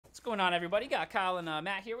What's going on, everybody? Got Kyle and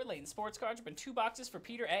Matt here with Layton Sports Cards. Been 2 boxes for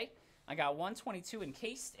Peter A. I got 122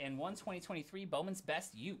 encased and 12023 Bowman's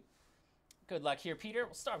Best U. Good luck here, Peter.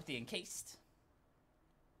 We'll start with the encased.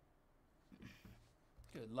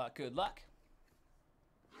 Good luck, good luck.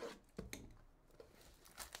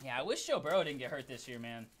 Yeah, I wish Joe Burrow didn't get hurt this year,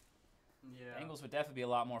 man. Yeah. Bengals would definitely be a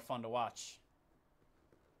lot more fun to watch.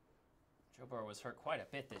 Joe Burrow was hurt quite a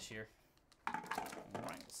bit this year. All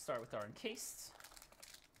right, we'll start with our encased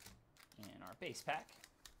and our base pack.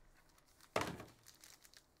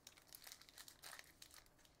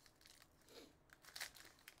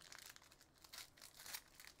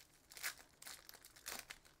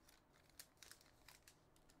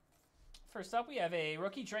 First up, we have a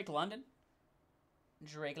rookie Drake London.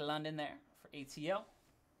 Drake London there for ATL.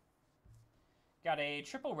 Got a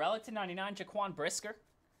triple relic to 99 Jaquan Brisker.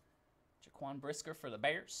 Jaquan Brisker for the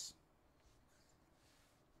Bears.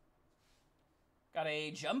 Got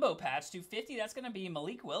a jumbo patch, 250. That's going to be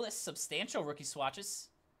Malik Willis. Substantial rookie swatches.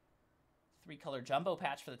 3-color jumbo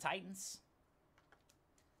patch for the Titans.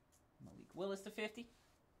 Malik Willis to 50.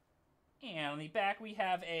 And on the back, we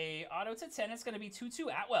have a auto to 10. It's going to be Tutu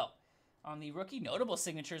Atwell on the rookie notable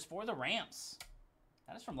signatures for the Rams.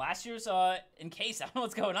 That is from last year's encase. I don't know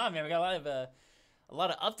what's going on, man. We got a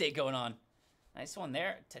lot of update going on. Nice one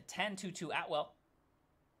there to 10, Tutu Atwell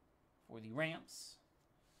for the Rams.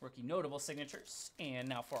 Rookie notable signatures. And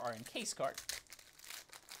now for our encase card.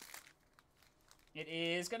 It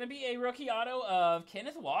is going to be a rookie auto of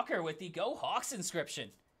Kenneth Walker with the Go Hawks inscription.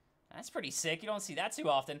 That's pretty sick. You don't see that too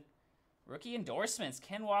often. Rookie endorsements.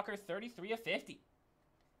 Ken Walker, 33 of 50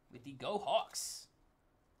 with the Go Hawks.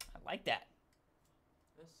 I like that.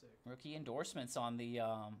 That's sick. Rookie endorsements on the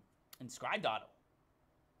inscribed auto.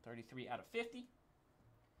 33 out of 50.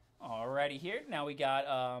 Alrighty here. Now we got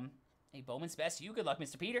a Bowman's Best U. Good luck,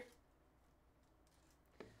 Mr. Peter.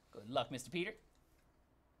 Good luck, Mr. Peter.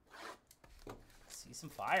 See some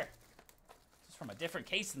fire. This is from a different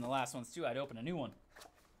case than the last ones, too. I'd open a new one.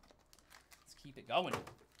 Let's keep it going.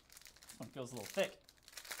 This one feels a little thick.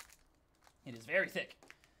 It is very thick.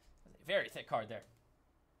 It's a very thick card there.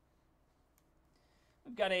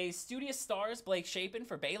 We've got a Studious Stars Blake Shapen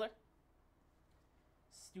for Baylor.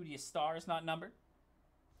 Studious Stars, not numbered.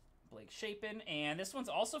 Blake Shapen. And this one's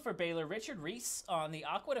also for Baylor. Richard Reese on the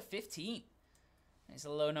Aqua to 15. There's a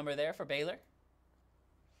low number there for Baylor.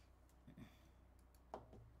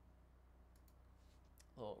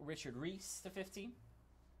 Little Richard Reese to 15.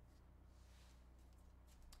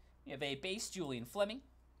 We have a base Julian Fleming.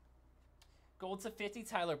 Gold to 50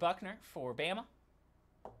 Tyler Buckner for Bama.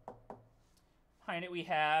 Behind it we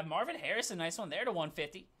have Marvin Harrison. Nice one there to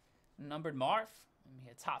 150. Numbered Marv.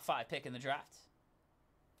 A top 5 pick in the draft.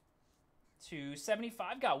 To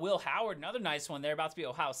 75, got Will Howard. Another nice one there. About to be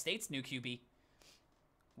Ohio State's new QB.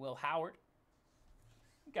 Will Howard.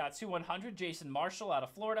 Got to 100, Jason Marshall out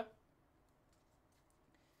of Florida.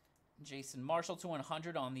 Jason Marshall to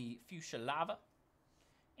 100 on the Fuchsia Lava.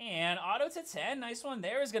 And auto to 10. Nice one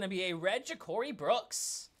there is going to be a red Ja'Cory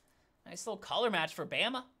Brooks. Nice little color match for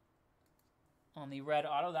Bama. On the red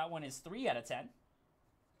auto, that one is 3 out of 10.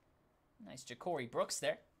 Nice Ja'Cory Brooks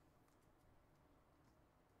there.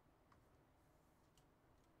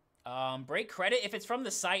 Break credit. If it's from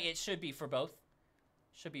the site, it should be for both.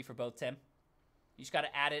 Should be for both, Tim. You just got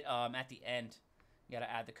to add it at the end. You got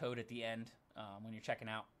to add the code at the end when you're checking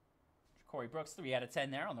out. Ja'Cory Brooks, 3 out of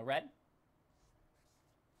 10 there on the red.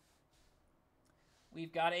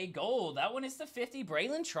 We've got a gold. That one is the 50,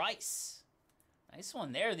 Braylon Trice. Nice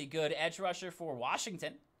one there. The good edge rusher for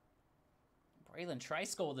Washington. Braylon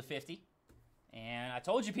Trice gold to 50. And I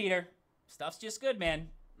told you, Peter, stuff's just good, man.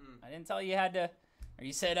 I didn't tell you had to, or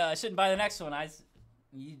you said I shouldn't buy the next one.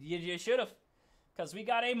 You should have. Because we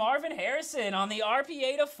got a Marvin Harrison on the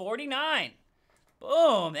RPA to 49.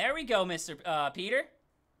 Boom. There we go, Mr. Peter.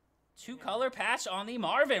 2-color patch on the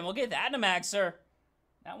Marvin. We'll get that in a mag, sir.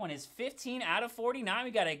 That one is 15 out of 49.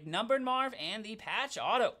 We got a numbered Marv and the patch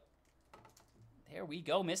auto. There we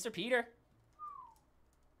go, Mr. Peter.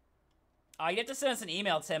 You have to send us an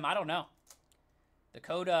email, Tim. I don't know. The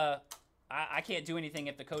code, I can't do anything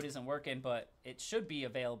if the code isn't working, but it should be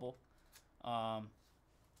available.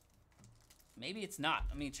 Maybe it's not.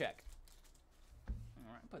 Let me check.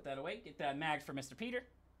 All right, put that away. Get that mag for Mr. Peter.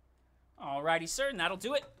 All righty, sir, and that'll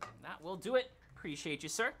do it. That will do it. Appreciate you,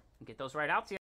 sir. Get those right out to you.